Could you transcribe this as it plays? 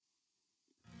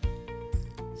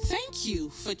Thank you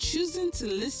for choosing to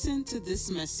listen to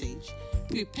this message.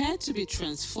 Prepare to be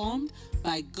transformed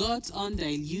by God's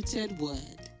undiluted word.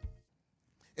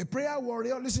 A prayer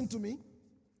warrior, listen to me.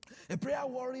 A prayer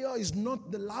warrior is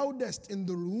not the loudest in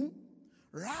the room,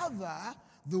 rather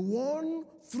the one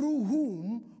through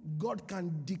whom God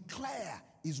can declare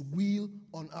his will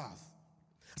on earth.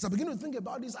 As I begin to think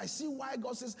about this, I see why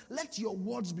God says, let your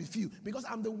words be few. Because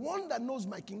I'm the one that knows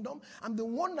my kingdom. I'm the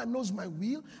one that knows my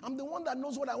will. I'm the one that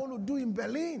knows what I want to do in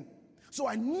Berlin. So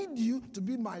I need you to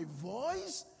be my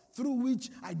voice through which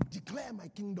I declare my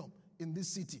kingdom in this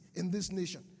city, in this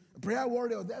nation. A prayer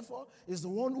warrior, therefore, is the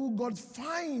one who God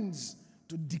finds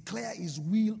to declare his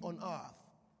will on earth.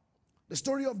 The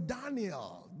story of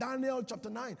Daniel chapter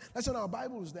 9. Let's turn our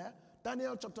Bibles there.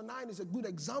 Daniel chapter 9 is a good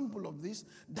example of this.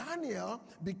 Daniel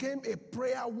became a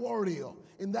prayer warrior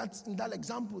in that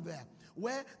example there,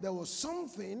 where there was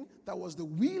something that was the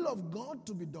will of God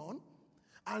to be done.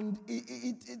 And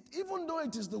even though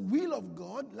it is the will of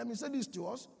God, let me say this to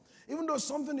us, even though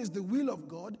something is the will of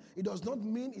God, it does not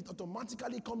mean it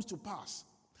automatically comes to pass.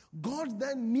 God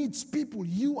then needs people,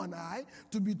 you and I,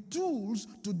 to be tools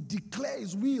to declare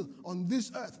his will on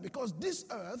this earth. Because this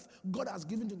earth, God has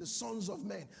given to the sons of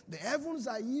men. The heavens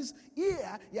are his,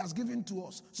 here he has given to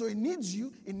us. So he needs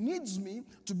you, he needs me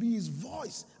to be his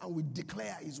voice, and we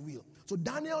declare his will. So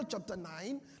Daniel chapter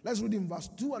 9, let's read in verse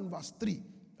 2 and verse 3.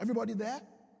 Everybody there?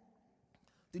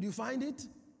 Did you find it?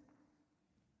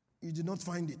 You did not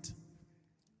find it.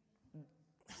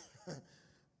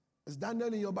 Is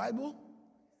Daniel in your Bible?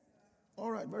 All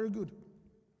right, very good.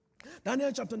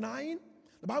 Daniel chapter 9,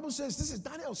 the Bible says, this is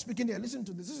Daniel speaking here. Listen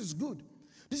to this. This is good.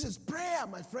 This is prayer,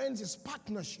 my friends, is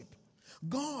partnership.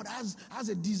 God has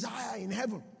a desire in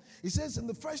heaven. He says, in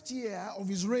the first year of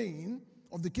his reign,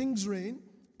 of the king's reign,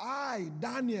 I,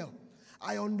 Daniel,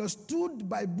 I understood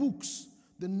by books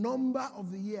the number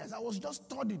of the years. I was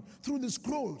just studying through the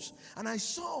scrolls, and I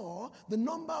saw the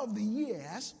number of the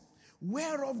years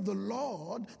whereof the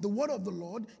word of the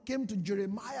Lord came to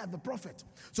Jeremiah the prophet.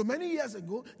 So many years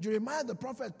ago, Jeremiah the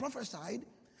prophet prophesied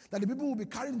that the people will be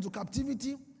carried into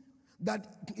captivity, that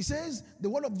he says, the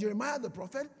word of Jeremiah the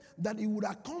prophet, that he would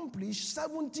accomplish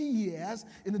 70 years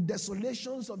in the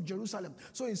desolations of Jerusalem.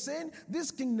 So he's saying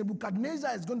this king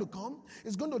Nebuchadnezzar is going to come,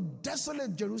 is going to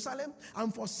desolate Jerusalem,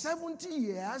 and for 70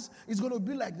 years it's going to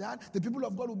be like that. The people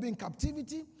of God will be in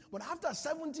captivity, but after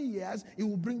 70 years he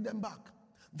will bring them back.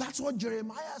 That's what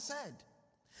Jeremiah said.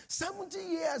 70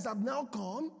 years have now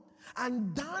come,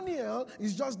 and Daniel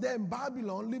is just there in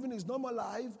Babylon, living his normal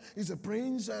life. He's a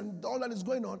prince and all that is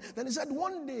going on. Then he said,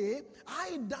 one day,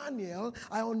 I, Daniel,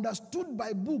 I understood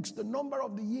by books the number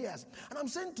of the years. And I'm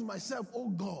saying to myself, oh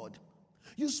God,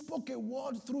 you spoke a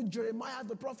word through Jeremiah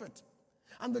the prophet,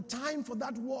 and the time for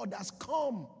that word has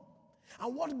come.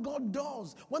 And what God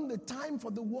does when the time for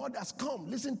the word has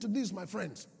come, listen to this, my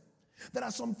friends. There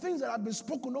are some things that have been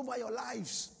spoken over your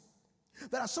lives.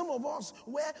 There are some of us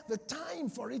where the time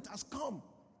for it has come.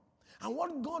 And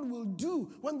what God will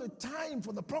do when the time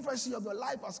for the prophecy of your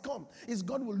life has come is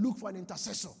God will look for an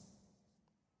intercessor.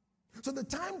 So the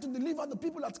time to deliver the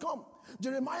people has come.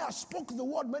 Jeremiah spoke the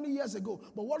word many years ago.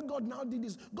 But what God now did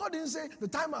is, God didn't say the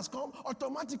time has come,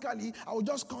 automatically I will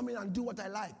just come in and do what I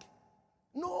like.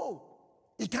 No.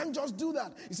 He can't just do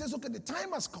that. He says, okay, the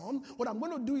time has come. What I'm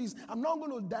going to do is, I'm now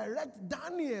going to direct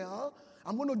Daniel.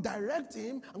 I'm going to direct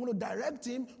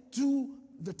him to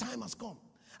the time has come.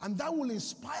 And that will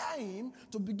inspire him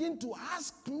to begin to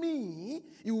ask me.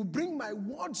 He will bring my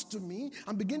words to me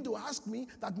and begin to ask me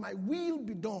that my will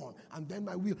be done. And then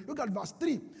my will. Look at verse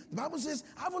 3. The Bible says,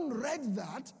 I haven't read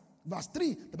that. Verse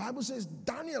 3, the Bible says,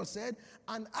 Daniel said,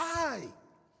 and I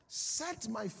set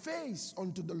my face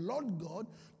unto the Lord God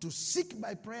to seek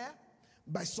by prayer,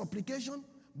 by supplication,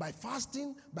 by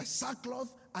fasting, by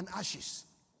sackcloth and ashes.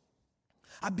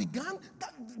 I began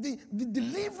that the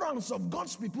deliverance of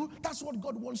God's people. That's what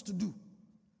God wants to do.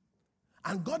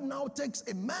 And God now takes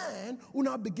a man who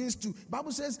now begins to, the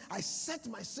Bible says, I set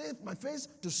my face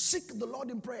to seek the Lord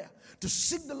in prayer, to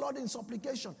seek the Lord in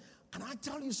supplication. Can I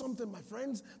tell you something, my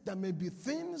friends? There may be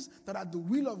things that are the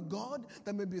will of God.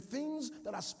 There may be things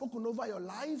that are spoken over your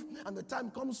life, and the time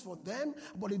comes for them.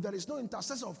 But if there is no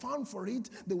intercessor found for it,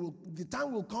 the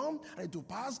time will come, and it will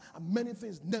pass, and many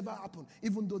things never happen,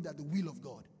 even though they're the will of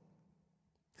God.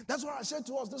 That's what I said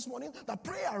to us this morning, that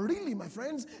prayer really, my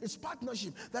friends, is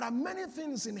partnership. There are many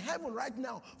things in heaven right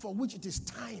now for which it is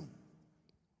time.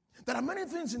 There are many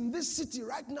things in this city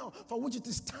right now for which it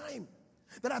is time.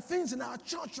 There are things in our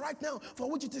church right now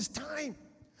for which it is time.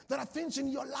 There are things in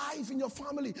your life, in your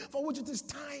family, for which it is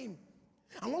time.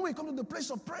 And when we come to the place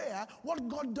of prayer, what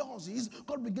God does is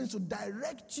God begins to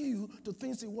direct you to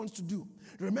things he wants to do.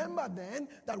 Remember then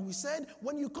that we said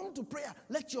when you come to prayer,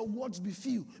 let your words be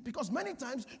few. Because many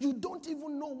times you don't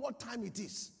even know what time it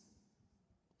is.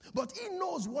 But he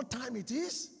knows what time it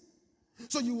is.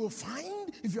 So you will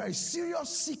find, if you are a serious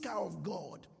seeker of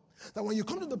God, that when you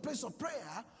come to the place of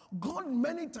prayer, God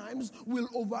many times will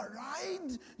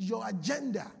override your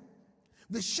agenda,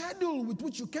 the schedule with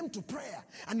which you came to prayer,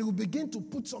 and he will begin to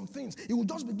put some things. He will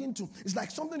just begin to, it's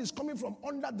like something is coming from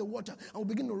under the water and will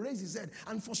begin to raise his head.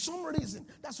 And for some reason,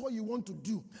 that's what you want to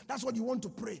do. That's what you want to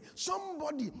pray.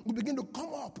 Somebody will begin to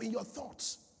come up in your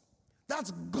thoughts.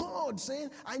 That's God saying,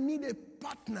 I need a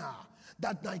partner,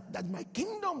 that my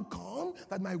kingdom come,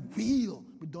 that my will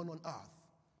be done on earth.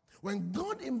 When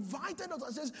God invited us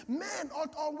and says, men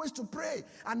ought always to pray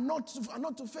and not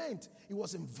to faint. He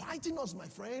was inviting us, my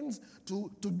friends,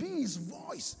 to be his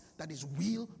voice, that his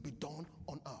will be done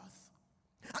on earth.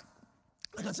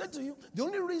 Like I said to you, the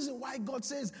only reason why God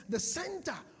says the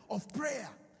center of prayer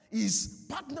is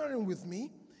partnering with me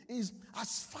is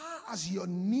as far as your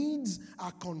needs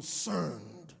are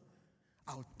concerned,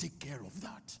 I'll take care of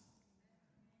that.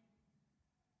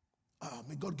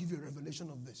 May God give you a revelation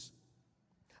of this.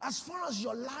 As far as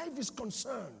your life is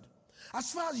concerned,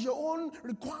 as far as your own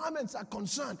requirements are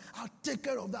concerned, I'll take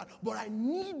care of that. But I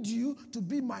need you to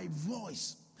be my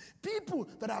voice. People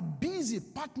that are busy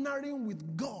partnering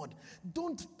with God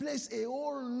don't place a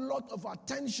whole lot of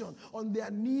attention on their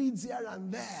needs here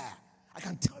and there. I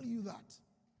can tell you that.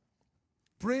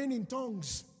 Praying in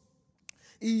tongues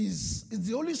is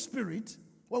the Holy Spirit.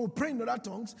 When we pray in other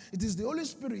tongues, it is the Holy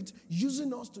Spirit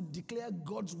using us to declare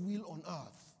God's will on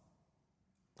earth.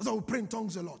 That's why we pray in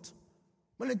tongues a lot.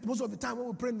 Most of the time when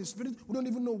we pray in the Spirit, we don't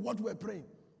even know what we're praying.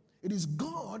 It is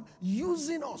God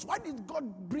using us. Why did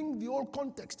God bring the whole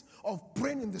context of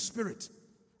praying in the Spirit?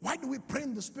 Why do we pray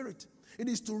in the Spirit? It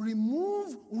is to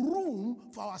remove room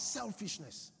for our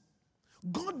selfishness.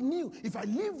 God knew if I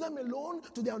leave them alone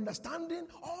to their understanding,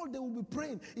 all they will be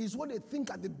praying is what they think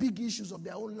are the big issues of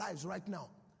their own lives right now.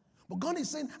 But God is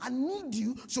saying, I need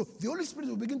you. So the Holy Spirit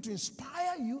will begin to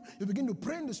inspire you. You begin to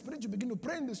pray in the Spirit. You begin to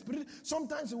pray in the Spirit.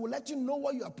 Sometimes it will let you know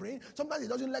what you are praying. Sometimes it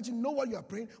doesn't let you know what you are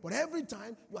praying. But every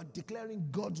time you are declaring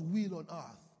God's will on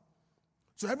earth.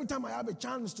 So every time I have a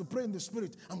chance to pray in the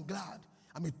Spirit, I'm glad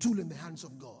I'm a tool in the hands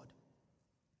of God.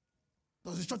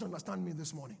 Does the church understand me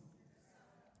this morning?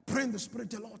 Pray in the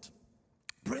Spirit a lot.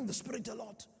 Pray in the Spirit a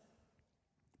lot.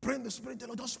 Pray in the Spirit a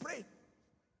lot. Just pray.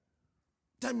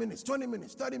 10 minutes, 20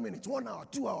 minutes, 30 minutes, 1 hour,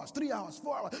 2 hours, 3 hours,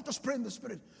 4 hours. Just pray in the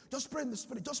Spirit. Just pray in the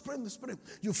Spirit. Just pray in the Spirit.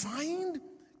 You find,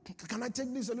 can I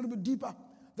take this a little bit deeper?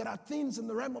 There are things in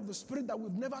the realm of the Spirit that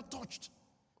we've never touched.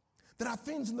 There are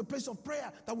things in the place of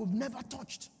prayer that we've never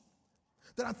touched.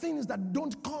 There are things that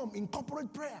don't come in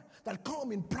corporate prayer, that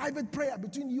come in private prayer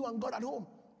between you and God at home.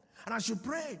 And as you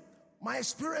pray, my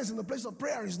experience in the place of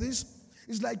prayer is this.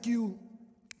 It's like you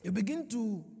begin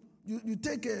to, you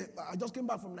take I just came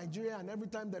back from Nigeria, and every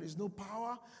time there is no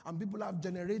power and people have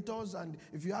generators, and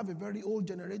if you have a very old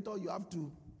generator, you have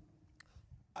to,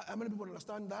 how many people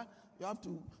understand that? You have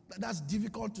to, that's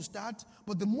difficult to start.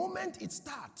 But the moment it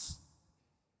starts,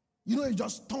 it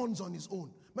just turns on its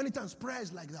own. Many times prayer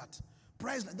is like that.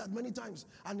 Prayer is like that many times.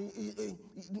 And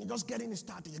you're just getting it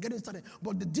started. You're getting started.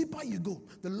 But the deeper you go,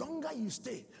 the longer you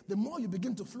stay, the more you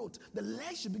begin to float, the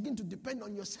less you begin to depend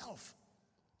on yourself.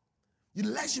 The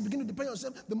less you begin to depend on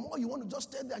yourself, the more you want to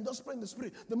just stay there and just pray in the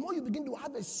Spirit. The more you begin to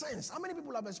have a sense. How many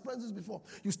people have experienced this before?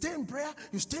 You stay in prayer,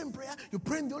 you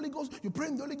pray in the Holy Ghost, you pray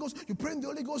in the Holy Ghost, you pray in the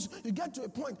Holy Ghost. You get to a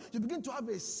point, you begin to have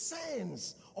a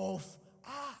sense of,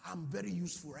 I'm very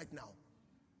useful right now.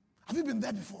 Have you been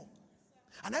there before?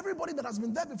 And everybody that has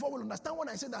been there before will understand when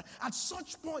I say that at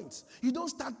such points, you don't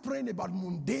start praying about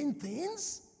mundane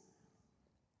things.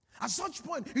 At such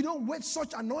point, you don't waste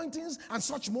such anointings and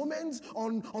such moments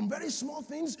on very small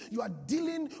things. You are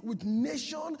dealing with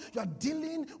nation. You are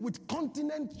dealing with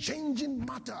continent-changing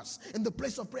matters in the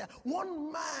place of prayer.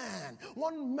 One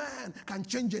man can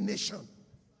change a nation.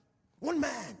 One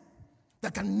man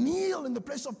that can kneel in the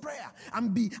place of prayer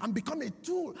and become a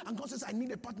tool. And God says, I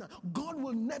need a partner. God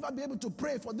will never be able to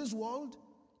pray for this world.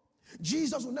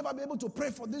 Jesus will never be able to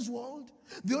pray for this world.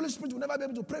 The Holy Spirit will never be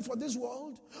able to pray for this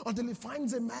world until he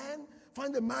finds a man,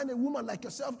 a woman like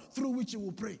yourself through which he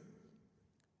will pray.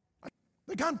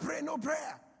 They can't pray no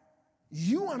prayer.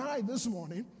 You and I this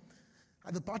morning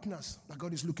are the partners that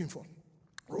God is looking for.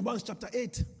 Romans chapter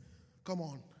 8. Come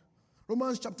on.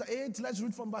 Romans chapter 8, let's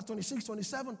read from verse 26,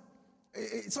 27.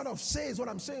 It sort of says what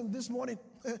I'm saying this morning.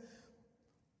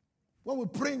 When we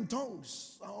pray in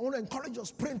tongues, I want to encourage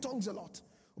us, pray in tongues a lot.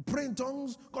 Pray in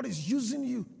tongues, God is using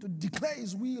you to declare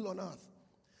his will on earth.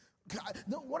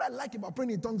 What I like about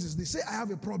praying in tongues is they say, I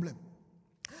have a problem.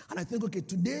 And I think, okay,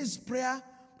 today's prayer,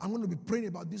 I'm going to be praying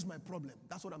about this, my problem.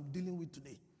 That's what I'm dealing with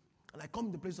today. And I come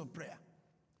to the place of prayer.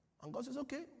 And God says,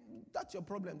 okay, that's your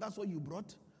problem. That's what you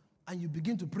brought. And you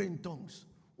begin to pray in tongues.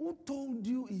 Who told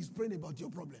you he's praying about your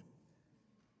problem?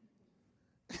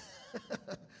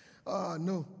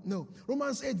 No.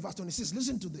 Romans 8 verse 26,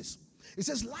 listen to this. It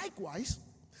says, likewise,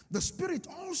 the Spirit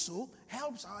also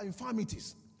helps our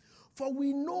infirmities. For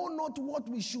we know not what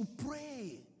we should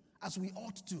pray as we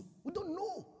ought to. We don't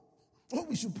know what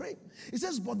we should pray. It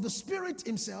says, but the Spirit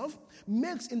himself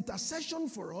makes intercession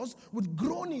for us with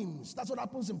groanings. That's what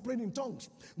happens in praying in tongues.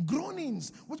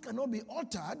 Groanings which cannot be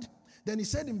uttered. Then he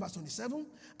said in verse 27,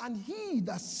 and he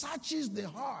that searches the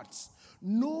hearts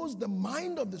knows the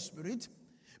mind of the Spirit,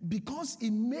 because he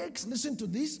makes, listen to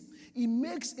this, he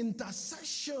makes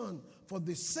intercession for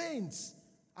the saints.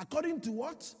 According to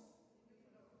what?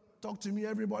 Talk to me,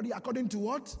 everybody. According to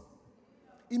what?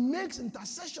 He makes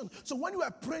intercession. So when you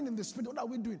are praying in the Spirit, what are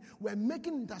we doing? We're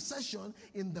making intercession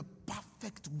in the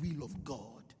perfect will of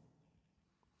God.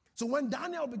 So when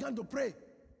Daniel began to pray,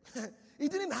 he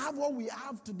didn't have what we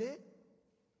have today.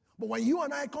 But when you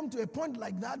and I come to a point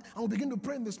like that and we begin to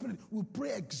pray in the Spirit, we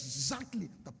pray exactly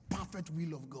the perfect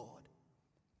will of God.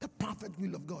 The perfect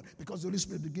will of God. Because the Holy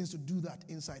Spirit begins to do that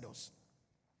inside us.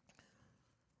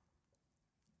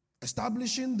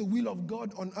 Establishing the will of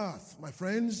God on earth, my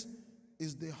friends,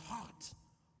 is the heart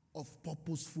of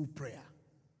purposeful prayer.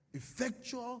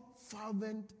 Effectual,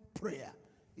 fervent prayer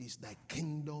is thy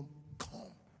kingdom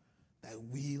come, thy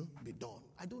will be done.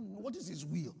 I don't know. What is his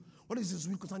will? What is his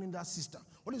will concerning that sister?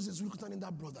 What is his will concerning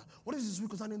that brother? What is his will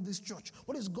concerning this church?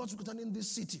 What is God's will concerning this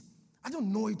city? I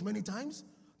don't know it many times.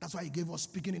 That's why he gave us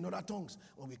speaking in other tongues.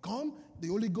 When we come, the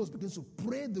Holy Ghost begins to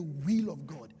pray the will of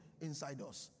God inside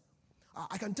us.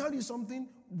 I can tell you something,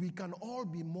 we can all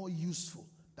be more useful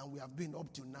than we have been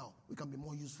up till now. We can be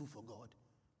more useful for God.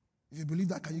 If you believe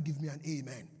that, can you give me an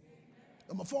amen?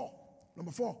 Number four,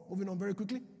 moving on very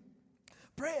quickly.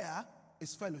 Prayer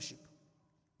is fellowship.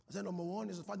 I said number one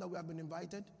is the fact that we have been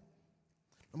invited.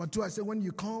 Number two, I said when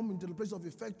you come into the place of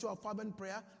effectual, fervent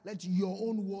prayer, let your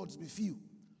own words be few.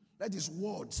 Let his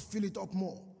words fill it up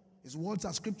more. His words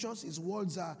are scriptures. His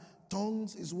words are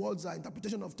tongues. His words are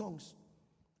interpretation of tongues.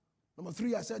 Number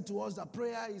three, I said to us that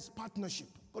prayer is partnership.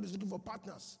 God is looking for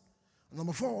partners. And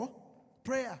number four,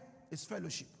 prayer is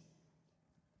fellowship.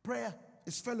 Prayer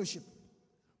is fellowship.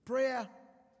 Prayer,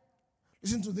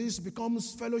 listen to this,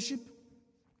 becomes fellowship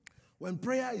when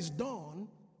prayer is done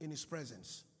in his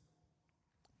presence.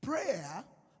 Prayer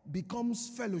becomes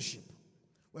fellowship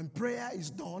when prayer is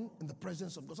done in the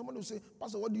presence of God. Someone will say,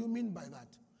 Pastor, what do you mean by that?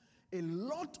 A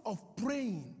lot of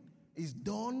praying is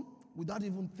done without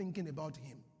even thinking about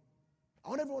him. I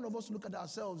want every one of us to look at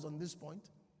ourselves on this point.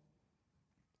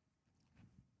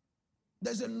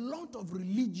 There's a lot of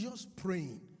religious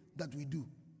praying that we do.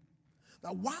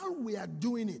 That while we are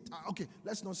doing it, okay,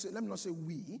 let me not say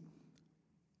we.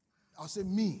 I'll say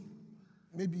me.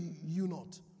 Maybe you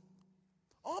not.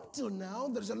 Up till now,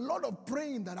 there's a lot of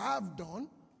praying that I've done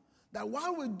that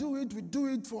while we do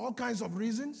it for all kinds of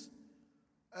reasons.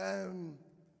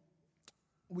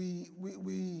 We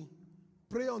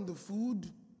pray on the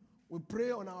food. We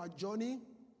pray on our journey.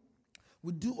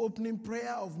 We do opening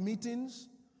prayer of meetings,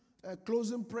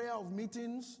 closing prayer of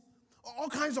meetings, all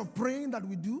kinds of praying that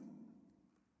we do.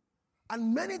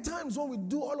 And many times when we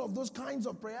do all of those kinds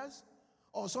of prayers,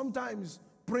 or sometimes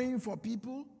praying for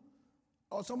people,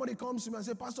 or somebody comes to me and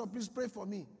says, Pastor, please pray for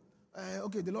me.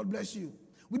 Okay, the Lord bless you.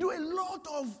 We do a lot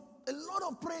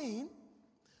of praying.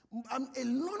 A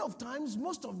lot of times,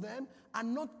 most of them are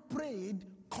not prayed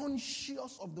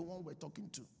conscious of the one we're talking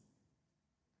to.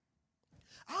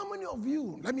 How many of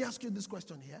you, let me ask you this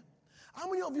question here. How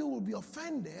many of you will be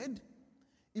offended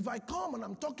if I come and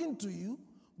I'm talking to you,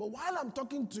 but while I'm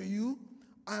talking to you,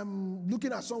 I'm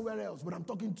looking at somewhere else, but I'm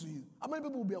talking to you? How many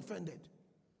people will be offended?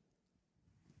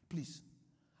 Please.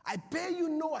 I pay you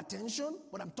no attention,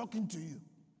 but I'm talking to you.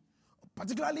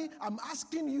 Particularly, I'm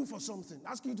asking you for something,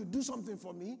 asking you to do something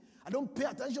for me. I don't pay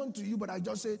attention to you, but I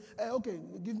just say, okay,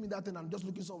 give me that, and I'm just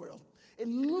looking somewhere else. A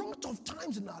lot of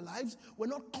times in our lives, we're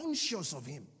not conscious of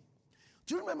him.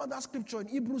 Do you remember that scripture in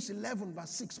Hebrews 11, verse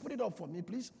 6? Put it up for me,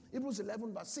 please. Hebrews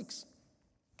 11, verse 6.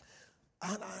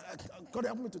 And God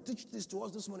helped me to teach this to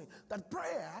us this morning, that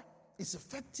prayer is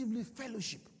effectively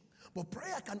fellowship. But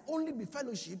prayer can only be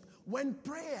fellowship when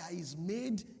prayer is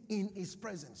made in his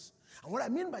presence. And what I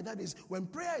mean by that is when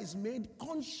prayer is made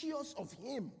conscious of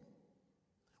him.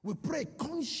 We pray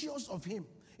conscious of him.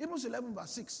 Hebrews 11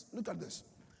 verse 6. Look at this.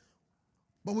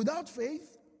 But without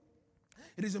faith,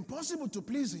 it is impossible to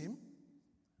please him.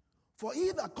 For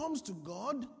he that comes to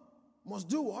God must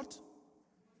do what?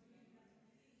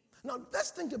 Now, let's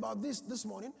think about this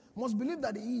morning. Must believe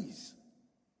that he is.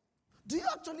 Do you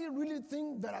actually really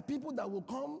think there are people that will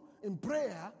come in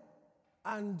prayer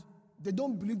and they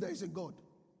don't believe there is a God?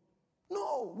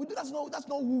 No, that's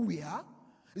not who we are.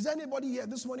 Is there anybody here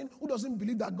this morning who doesn't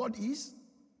believe that God is?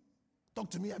 Talk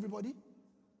to me, everybody.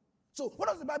 So, what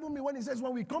does the Bible mean when it says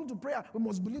when we come to prayer, we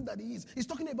must believe that he is? It's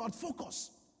talking about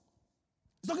focus.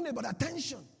 It's talking about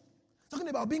attention. It's talking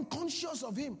about being conscious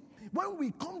of him. When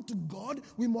we come to God,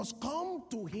 we must come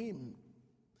to him.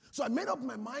 So I made up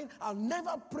my mind, I'll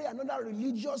never pray another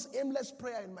religious, aimless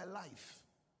prayer in my life.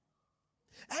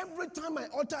 Every time I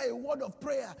utter a word of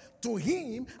prayer to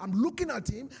him, I'm looking at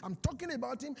him, I'm talking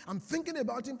about him, I'm thinking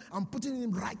about him, I'm putting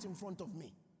him right in front of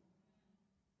me.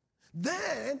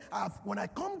 Then, when I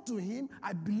come to him,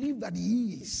 I believe that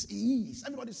he is. He is.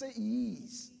 Everybody say he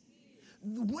is.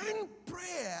 When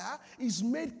prayer is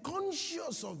made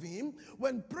conscious of him,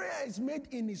 when prayer is made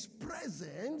in his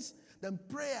presence, then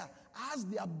prayer has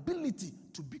the ability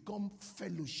to become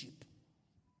fellowship.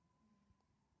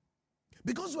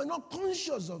 Because we're not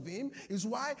conscious of him is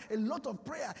why a lot of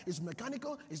prayer is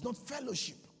mechanical, it's not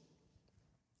fellowship.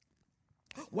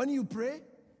 When you pray,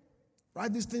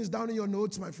 write these things down in your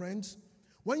notes, my friends.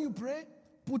 When you pray,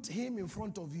 put him in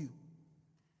front of you.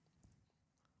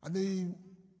 At the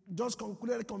just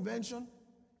concluded convention,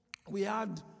 we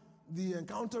had the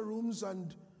encounter rooms,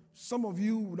 and some of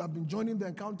you would have been joining the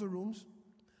encounter rooms.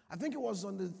 I think it was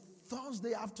on the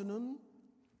Thursday afternoon,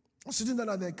 I was sitting there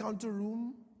at the encounter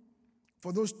room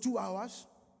for those 2 hours.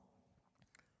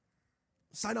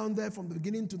 Sat down there from the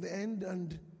beginning to the end,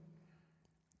 and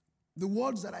the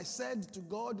words that I said to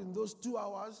God in those 2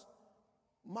 hours,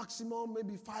 maximum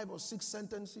maybe 5 or 6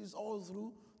 sentences all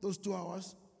through those 2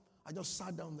 hours, I just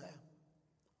sat down there.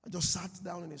 I just sat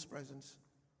down in his presence.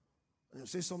 And he'll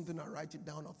say something, I write it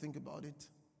down, I'll think about it.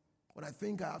 When I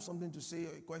think I have something to say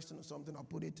or a question or something, I'll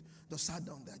put it. Just sat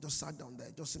down there,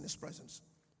 just in his presence.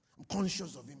 I'm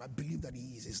conscious of him. I believe that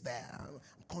he is there.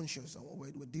 I'm conscious and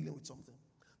we're dealing with something.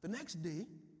 The next day,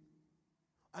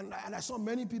 and I saw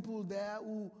many people there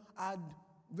who had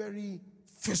very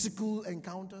physical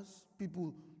encounters,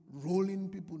 people rolling,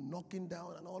 people knocking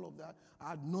down and all of that.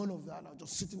 I had none of that. I was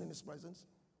just sitting in his presence.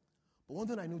 But one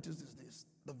thing I noticed is this.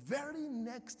 The very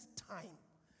next time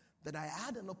that I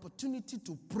had an opportunity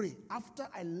to pray after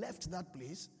I left that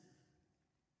place,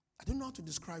 I don't know how to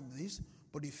describe this,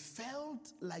 but it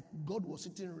felt like God was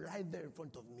sitting right there in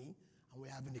front of me and we're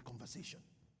having a conversation.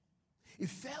 It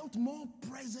felt more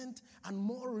present and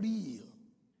more real.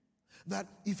 That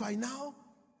if I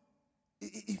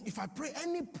pray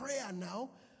any prayer now,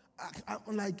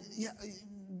 I'm like, yeah,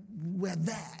 we're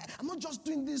there. I'm not just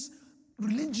doing this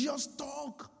religious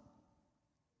talk.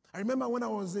 I remember when I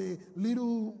was a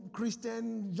little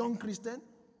Christian, young Christian,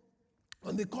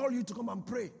 when they call you to come and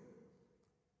pray,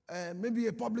 maybe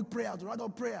a public prayer, to write a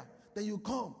prayer, then you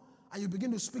come and you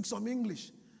begin to speak some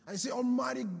English. And you say,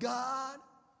 Almighty God,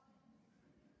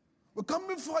 we're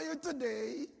coming for you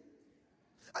today.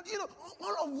 And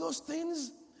all of those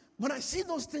things, when I see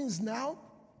those things now,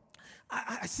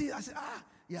 I say,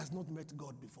 he has not met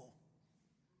God before.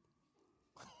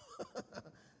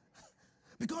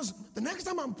 Because the next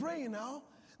time I'm praying now,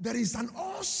 there is an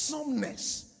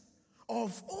awesomeness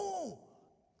of,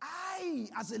 I,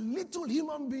 as a little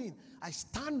human being, I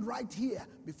stand right here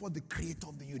before the creator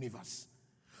of the universe.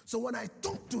 So when I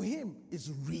talk to him,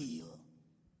 it's real.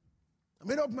 I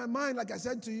made up my mind, like I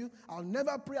said to you, I'll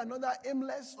never pray another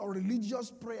aimless or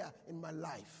religious prayer in my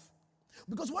life.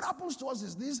 Because what happens to us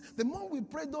is this: the more we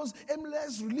pray those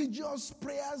aimless religious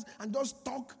prayers and just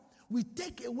talk, we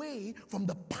take away from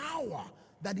the power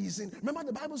that is in. Remember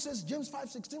the Bible says, James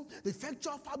 5:16, the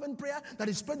effectual fervent prayer that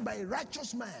is prayed by a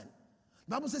righteous man.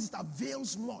 The Bible says it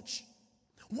avails much.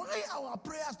 Why our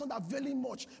prayers not availing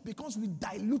much? Because we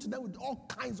dilute them with all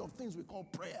kinds of things we call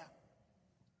prayer.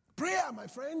 Prayer, my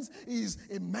friends, is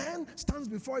a man stands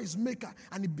before his maker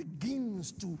and he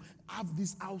begins to have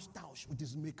this house-touch with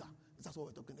his maker. That's what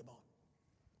we're talking about.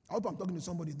 I hope I'm talking to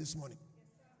somebody this morning.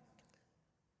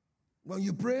 When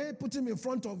you pray, put him in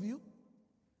front of you.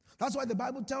 That's why the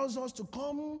Bible tells us to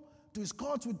come to his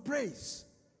courts with praise.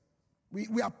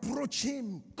 We approach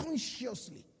him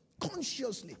consciously.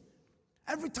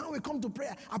 Every time we come to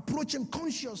prayer, approach him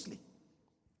consciously.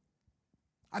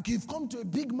 Like you've come to a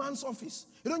big man's office.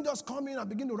 You don't just come in and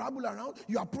begin to rabble around.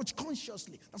 You approach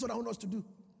consciously. That's what I want us to do.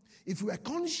 If we are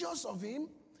conscious of him,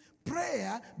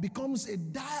 prayer becomes a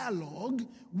dialogue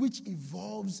which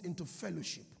evolves into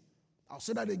fellowship. I'll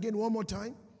say that again one more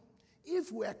time.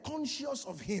 if we're conscious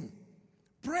of him,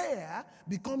 prayer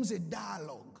becomes a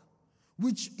dialogue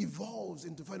which evolves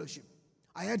into fellowship.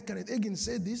 I heard Kenneth Hagin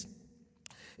say this.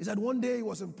 He said one day he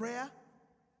was in prayer,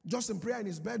 just in prayer in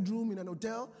his bedroom in an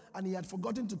hotel, and he had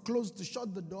forgotten to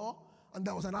shut the door, and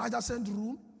there was an adjacent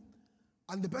room,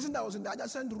 and the person that was in the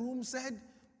adjacent room said,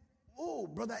 "Oh,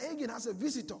 Brother Hagin has a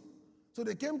visitor." So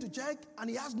they came to check, and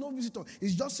he has no visitor.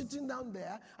 He's just sitting down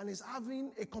there, and he's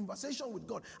having a conversation with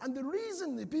God. And the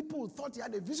reason the people thought he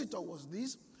had a visitor was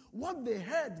this. What they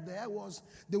heard there was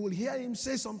they will hear him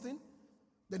say something,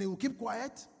 then he will keep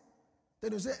quiet,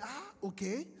 then he'll say,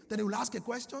 okay. Then he will ask a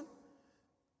question,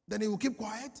 then he will keep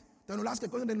quiet, then he will ask a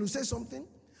question, then he will say something,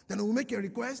 then he will make a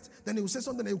request, then he will say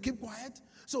something, then he will keep quiet.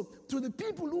 So to the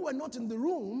people who were not in the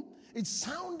room, it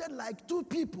sounded like two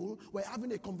people were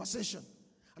having a conversation.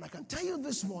 And I can tell you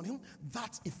this morning,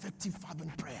 that's effective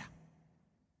fervent prayer.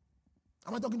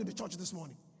 Am I talking to the church this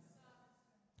morning?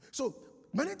 So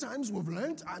many times we've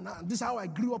learned, and this is how I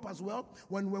grew up as well,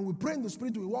 when we pray in the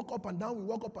Spirit, we walk up and down, we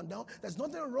walk up and down. There's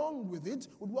nothing wrong with it.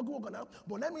 We walk and down.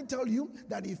 But let me tell you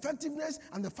that the effectiveness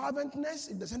and the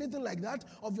ferventness, if there's anything like that,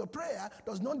 of your prayer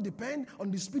does not depend on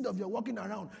the speed of your walking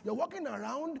around. Your walking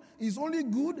around is only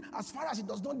good as far as it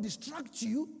does not distract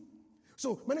you.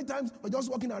 So many times we're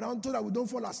just walking around so that we don't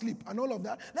fall asleep and all of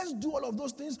that. Let's do all of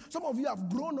those things. Some of you have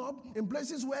grown up in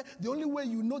places where the only way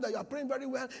you know that you are praying very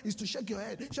well is to shake your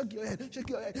head, shake your head, shake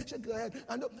your head, shake your head.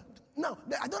 And now,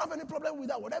 I don't have any problem with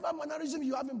that. Whatever mannerism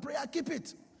you have in prayer, keep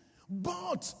it.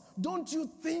 But don't you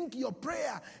think your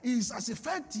prayer is as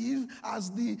effective as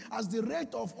the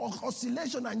rate of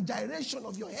oscillation and gyration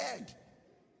of your head?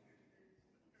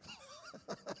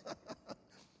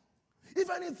 If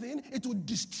anything, it will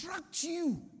distract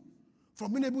you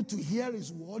from being able to hear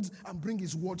his words and bring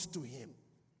his words to him.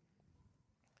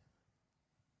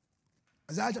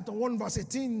 Isaiah chapter 1 verse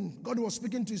 18, God was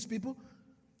speaking to his people.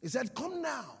 He said, "Come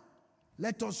now,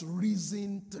 let us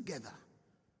reason together."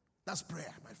 That's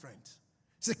prayer, my friends.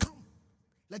 Say, "Come,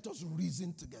 let us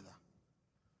reason together."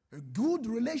 A good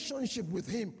relationship with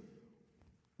him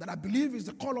that I believe is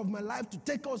the call of my life to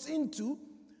take us into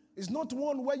is not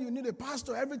one where you need a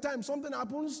pastor every time something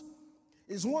happens.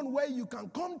 It's one where you can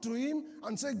come to him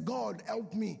and say, "God,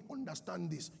 help me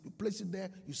understand this." You place it there,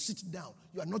 you sit down.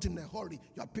 You are not in a hurry.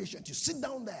 You are patient. You sit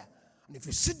down there. And if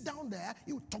you sit down there,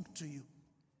 he will talk to you.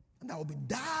 And there will be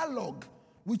dialogue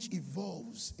which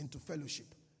evolves into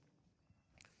fellowship.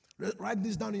 Write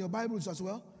this down in your Bibles as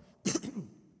well.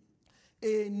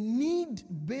 A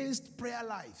need-based prayer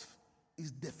life is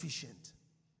deficient.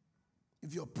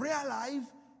 If your prayer life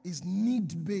is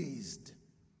need-based,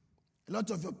 a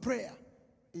lot of your prayer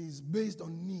is based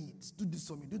on needs. Do this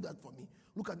for me, do that for me.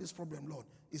 Look at this problem, Lord.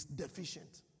 It's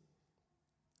deficient.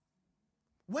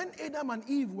 When Adam and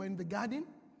Eve were in the garden,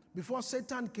 before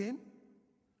Satan came,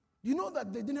 you know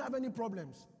that they didn't have any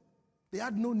problems. They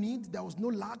had no need, there was no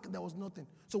lack, there was nothing.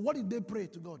 So what did they pray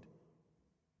to God?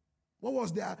 What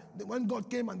was when God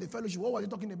came and the fellowship, what was he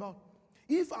talking about?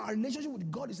 If our relationship with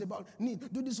God is about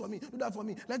need, do this for me, do that for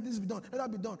me, let this be done, let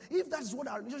that be done. If that's what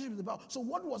our relationship is about, so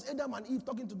what was Adam and Eve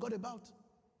talking to God about?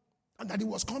 And that he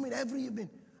was coming every evening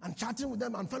and chatting with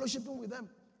them and fellowshipping with them.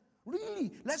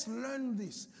 Really, let's learn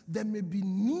this. There may be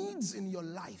needs in your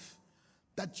life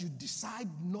that you decide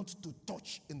not to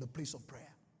touch in the place of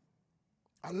prayer.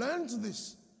 I learned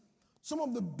this. Some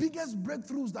of the biggest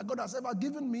breakthroughs that God has ever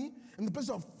given me in the place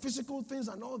of physical things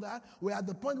and all that were at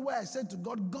the point where I said to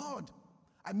God, "God,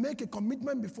 I make a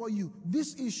commitment before you.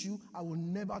 This issue, I will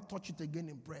never touch it again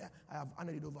in prayer. I have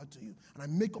handed it over to you. And I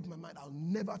make up my mind, I'll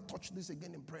never touch this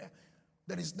again in prayer.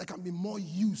 There can be more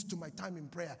use to my time in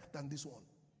prayer than this one."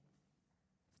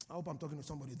 I hope I'm talking to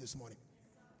somebody this morning.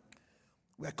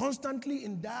 We're constantly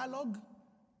in dialogue.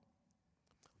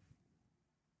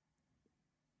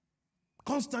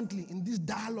 Constantly in this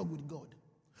dialogue with God.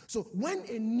 So when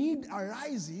a need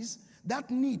arises, that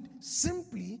need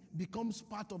simply becomes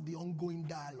part of the ongoing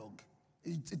dialogue.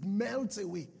 It melts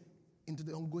away into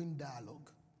the ongoing dialogue.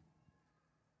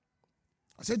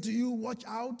 I said to you, watch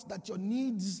out that your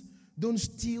needs don't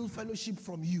steal fellowship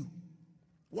from you.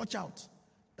 Watch out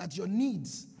that your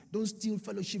needs don't steal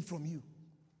fellowship from you.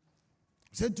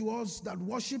 I said to us that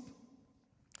worship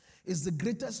is the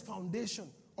greatest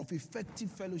foundation of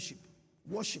effective fellowship.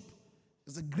 Worship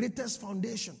is the greatest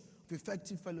foundation of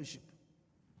effective fellowship.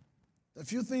 A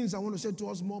few things I want to say to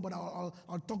us more, but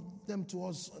I'll talk them to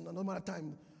us another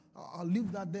time. I'll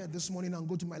leave that there this morning and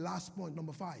go to my last point,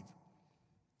 number 5.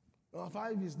 Number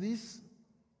 5 is this.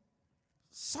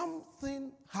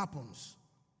 Something happens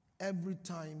every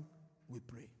time we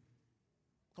pray.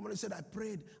 Somebody said, "I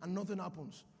prayed and nothing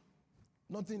happens."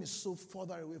 Nothing is so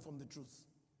further away from the truth.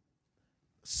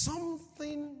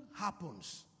 Something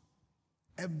happens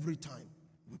every time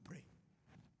we pray.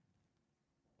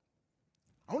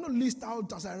 I want to list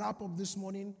out as I wrap up this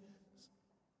morning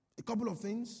a couple of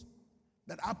things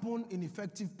that happen in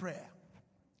effective prayer.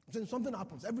 I'm saying something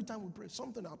happens every time we pray.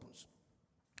 Something happens.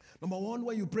 Number one,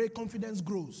 when you pray, confidence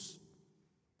grows.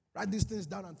 Write these things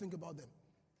down and think about them.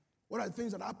 What are the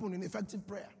things that happen in effective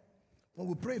prayer? When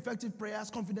we pray effective prayers,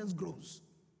 confidence grows.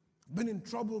 I've been in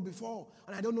trouble before,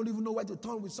 and I don't even know where to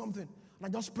turn with something. And I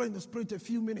just pray in the Spirit a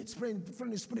few minutes, pray in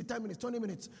the Spirit 10 minutes, 20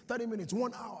 minutes, 30 minutes,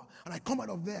 1 hour, and I come out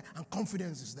of there, and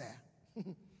confidence is there.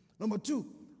 Number two,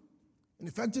 in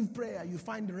effective prayer, you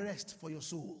find rest for your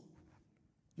soul.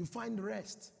 You find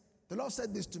rest. The Lord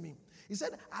said this to me. He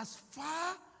said, as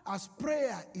far as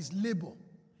prayer is labor,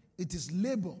 it is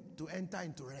labor to enter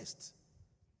into rest.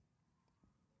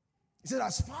 He said,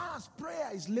 as far as prayer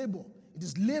is labor, it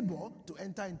is labor to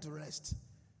enter into rest.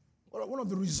 One of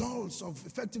the results of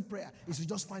effective prayer is you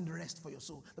just find rest for your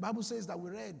soul. The Bible says that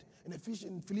we read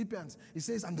in Philippians, it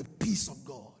says, and the peace of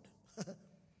God.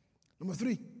 Number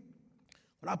three,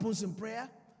 what happens in prayer?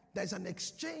 There's an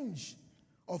exchange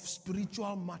of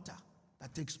spiritual matter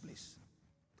that takes place.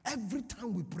 Every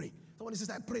time we pray, somebody says,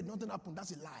 I prayed, nothing happened.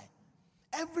 That's a lie.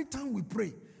 Every time we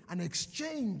pray, an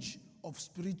exchange of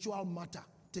spiritual matter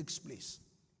takes place.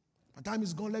 My time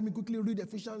is gone. Let me quickly read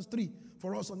Ephesians 3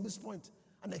 for us on this point.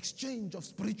 An exchange of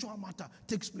spiritual matter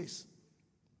takes place.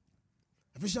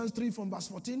 Ephesians 3 from verse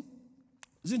 14.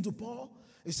 Listen to Paul.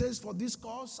 It says, for this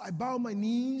cause I bow my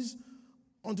knees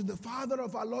unto the Father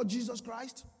of our Lord Jesus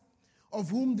Christ, of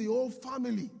whom the whole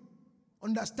family,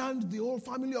 understand the whole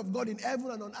family of God in heaven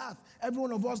and on earth, every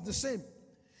one of us the same.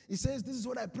 He says, this is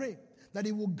what I pray, that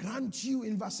he will grant you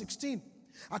in verse 16,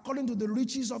 according to the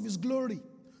riches of his glory,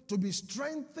 to be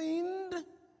strengthened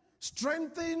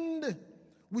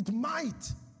with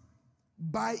might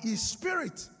by his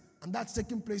Spirit. And that's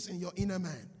taking place in your inner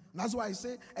man. And that's why I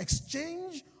say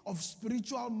exchange of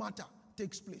spiritual matter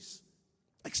takes place.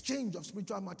 Exchange of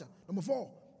spiritual matter. Number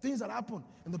four, things that happen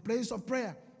in the place of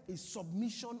prayer is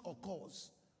submission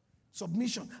occurs.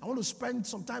 Submission. I want to spend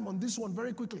some time on this one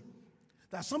very quickly.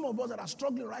 There are some of us that are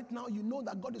struggling right now. You know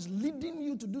that God is leading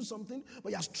you to do something,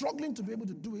 but you're struggling to be able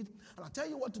to do it. And I'll tell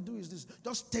you what to do is this.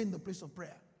 Just stay in the place of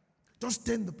prayer. Just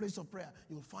stay in the place of prayer.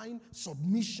 You'll find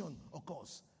submission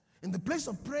occurs. In the place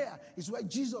of prayer is where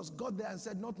Jesus got there and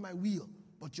said, not my will,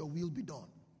 but your will be done.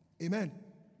 Amen.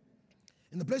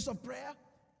 In the place of prayer,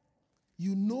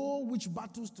 you know which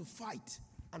battles to fight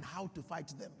and how to fight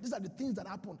them. These are the things that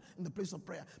happen in the place of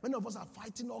prayer. Many of us are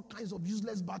fighting all kinds of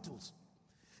useless battles.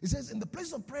 It says, in the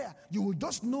place of prayer, you will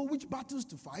just know which battles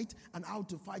to fight and how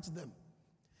to fight them.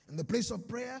 In the place of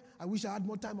prayer, I wish I had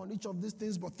more time on each of these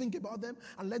things, but think about them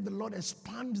and let the Lord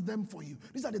expand them for you.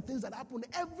 These are the things that happen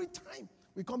every time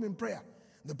we come in prayer.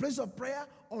 In the place of prayer,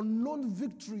 unknown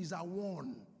victories are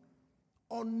won.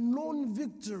 Unknown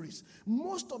victories.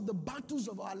 Most of the battles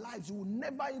of our lives, you will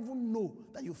never even know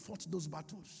that you fought those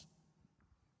battles.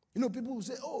 You know, people will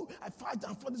say, oh, I fought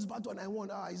this battle and I won.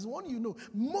 It's one you know.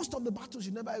 Most of the battles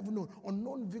you never even know.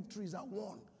 Unknown victories are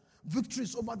won.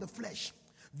 Victories over the flesh.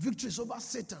 Victories over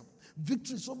Satan.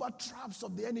 Victories over traps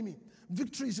of the enemy.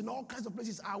 Victories in all kinds of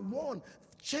places are won.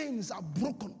 Chains are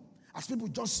broken as people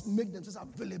just make themselves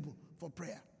available for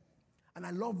prayer. And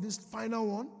I love this final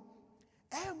one.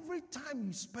 Every time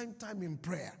you spend time in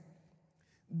prayer,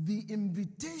 the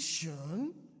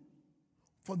invitation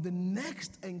for the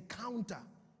next encounter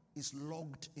is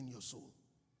logged in your soul.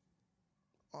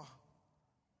 Oh,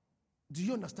 do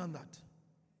you understand that?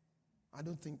 I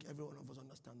don't think every one of us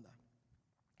understand that.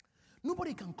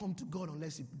 Nobody can come to God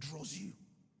unless He draws you.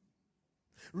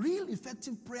 Real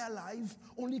effective prayer life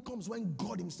only comes when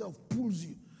God Himself pulls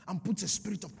you and puts a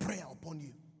spirit of prayer upon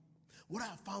you. What I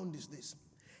have found is this.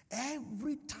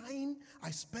 Every time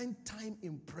I spend time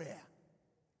in prayer,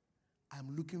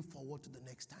 I'm looking forward to the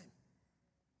next time.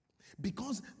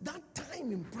 Because that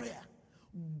time in prayer,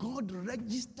 God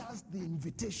registers the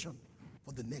invitation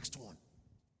for the next one.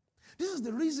 This is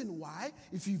the reason why,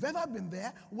 if you've ever been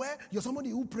there, where you're somebody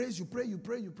who prays, you pray,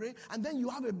 and then you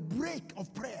have a break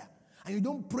of prayer, and you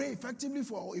don't pray effectively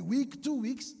for a week, 2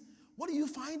 weeks, what do you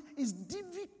find? It's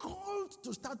difficult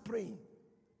to start praying.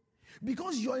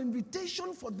 Because your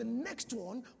invitation for the next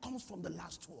one comes from the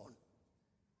last one.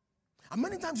 And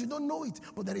many times you don't know it,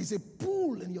 but there is a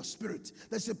pull in your spirit.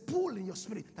 There's a pull in your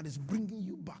spirit that is bringing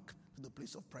you back to the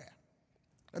place of prayer.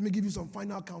 Let me give you some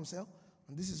final counsel,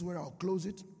 and this is where I'll close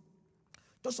it.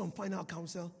 Just some final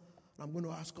counsel. I'm going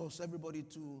to ask us, everybody,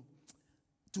 to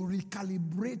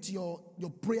recalibrate your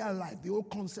prayer life, the whole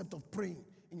concept of praying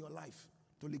in your life,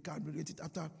 to recalibrate it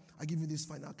after I give you this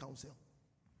final counsel.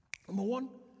 Number one,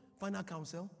 final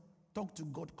counsel, talk to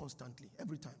God constantly,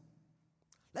 every time.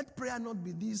 Let prayer not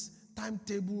be this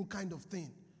timetable kind of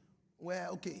thing where,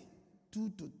 okay,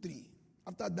 2 to 3.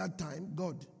 After that time,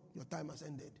 God, your time has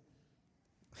ended.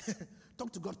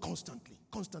 Talk to God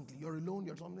constantly. You're alone,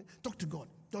 you're something. Talk to God.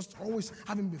 Just always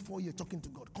have Him before you, talking to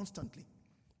God constantly.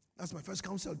 That's my first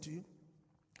counsel to you.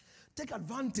 Take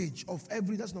advantage of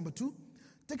that's number 2.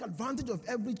 Take advantage of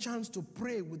every chance to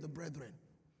pray with the brethren.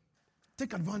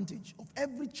 Take advantage of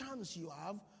every chance you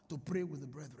have to pray with the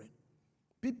brethren.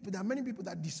 There are many people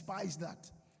that despise that.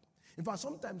 In fact,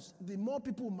 sometimes the more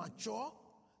people mature,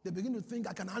 they begin to think,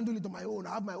 I can handle it on my own.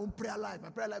 I have my own prayer life. My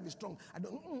prayer life is strong. I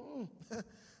don't.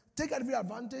 Take every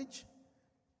advantage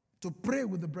to pray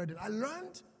with the brethren. I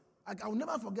learned, I will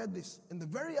never forget this. In the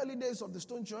very early days of the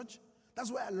Stone Church,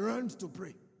 that's where I learned to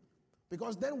pray.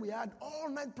 Because then we had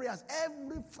all-night prayers.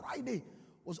 Every Friday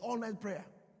was all-night prayer.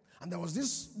 And there was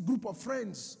this group of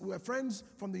friends who were friends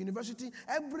from the university.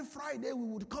 Every Friday we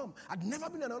would come. I'd never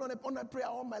been in an all-night prayer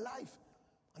all my life.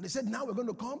 And they said, now we're going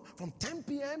to come from 10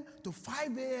 p.m. to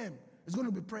 5 a.m. It's going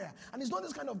to be prayer. And it's not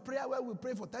this kind of prayer where we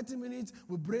pray for 30 minutes,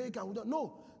 we break and we don't.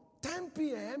 No. 10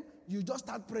 p.m., you just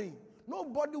start praying.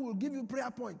 Nobody will give you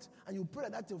prayer point. And you pray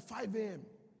that till 5 a.m.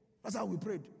 That's how we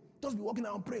prayed. Just be walking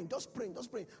around praying. Just praying.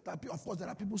 Of course, there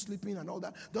are people sleeping and all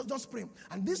that. Just praying.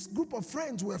 And this group of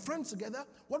friends, we were friends together.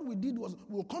 What we did was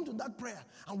we'll come to that prayer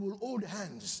and we'll hold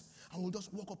hands. And we'll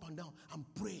just walk up and down and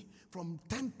pray from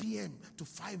 10 p.m. to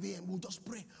 5 a.m. We'll just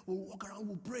pray. We'll walk around,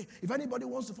 we'll pray. If anybody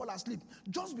wants to fall asleep,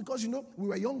 just because, we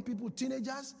were young people,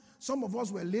 teenagers, some of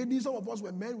us were ladies, some of us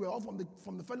were men, we were all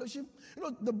from the fellowship.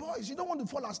 The boys, you don't want to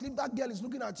fall asleep, that girl is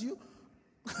looking at you.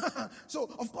 So,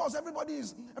 of course, everybody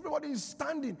is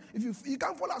standing. If you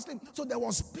can't fall asleep. So there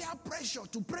was peer pressure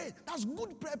to pray. That's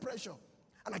good peer pressure.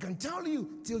 And I can tell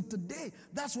you, till today,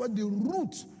 that's where the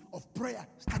root of prayer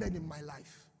started in my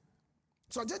life.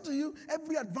 So I say to you,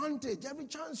 every advantage, every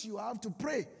chance you have to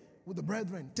pray with the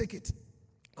brethren, take it.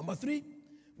 Number 3,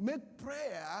 make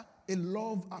prayer a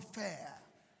love affair.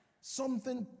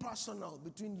 Something personal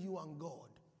between you and God.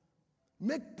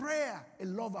 Make prayer a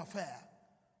love affair.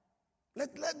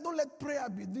 Don't let prayer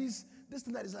be this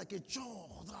thing that is like a chore.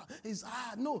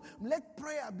 No, let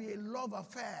prayer be a love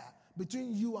affair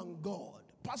between you and God.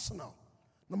 Personal.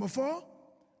 Number 4,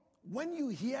 when you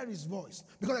hear His voice,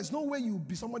 because there's no way you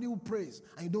be somebody who prays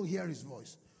and you don't hear His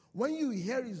voice. When you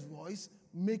hear His voice,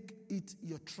 make it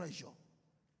your treasure.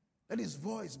 Let His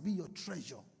voice be your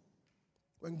treasure.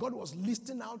 When God was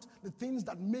listing out the things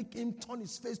that make Him turn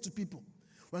His face to people,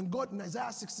 when God in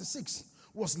Isaiah 66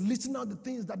 was listing out the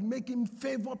things that make Him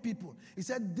favor people, He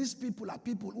said, these people are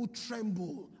people who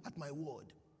tremble at my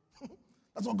word.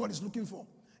 That's what God is looking for.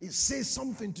 He says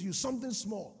something to you, something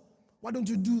small. Why don't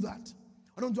you do that?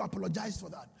 Why don't you apologize for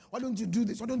that? Why don't you do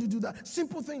this? Why don't you do that?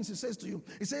 Simple things He says to you.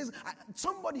 He says,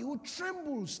 somebody who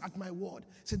trembles at my word,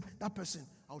 He said, that person,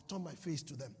 I'll turn my face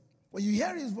to them. When you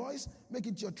hear His voice, make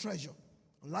it your treasure.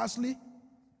 And lastly,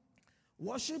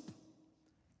 worship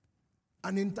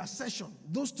and intercession.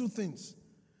 Those two things,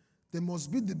 they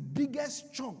must be the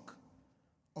biggest chunk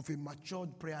of a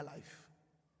matured prayer life.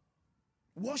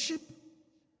 Worship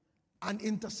and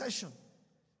intercession.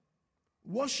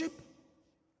 Worship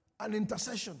and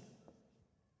intercession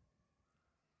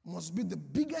must be the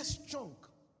biggest chunk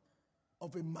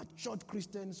of a matured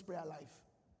Christian's prayer life.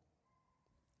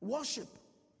 Worship,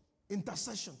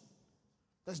 intercession.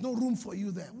 There's no room for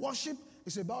you there. Worship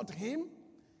is about Him.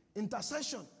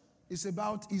 Intercession is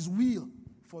about His will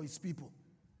for His people.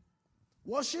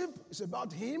 Worship is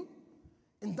about Him.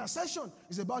 Intercession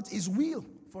is about His will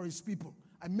for His people.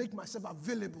 I make myself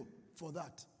available for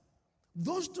that.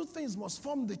 Those two things must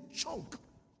form the chunk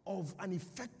of an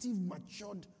effective,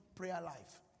 matured prayer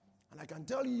life. And I can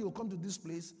tell you, you'll come to this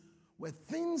place where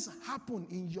things happen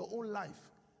in your own life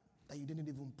that you didn't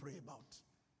even pray about.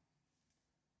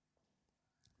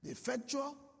 The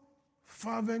effectual,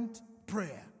 fervent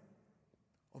prayer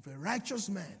of a righteous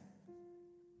man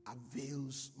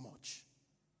avails much.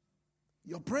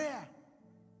 Your prayer,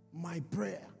 my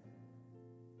prayer,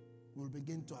 will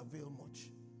begin to avail much.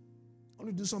 I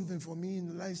want to do something for me in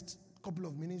the last couple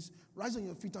of minutes. Rise on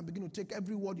your feet and begin to take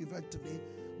every word you've heard today.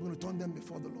 We're going to turn them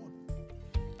before the Lord.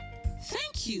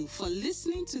 Thank you for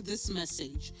listening to this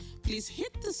message. Please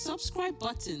hit the subscribe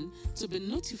button to be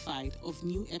notified of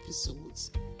new episodes.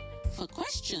 For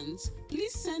questions,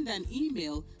 please send an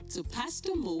email to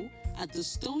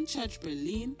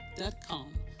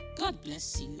pastormo@thestonechurchberlin.com. God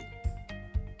bless you.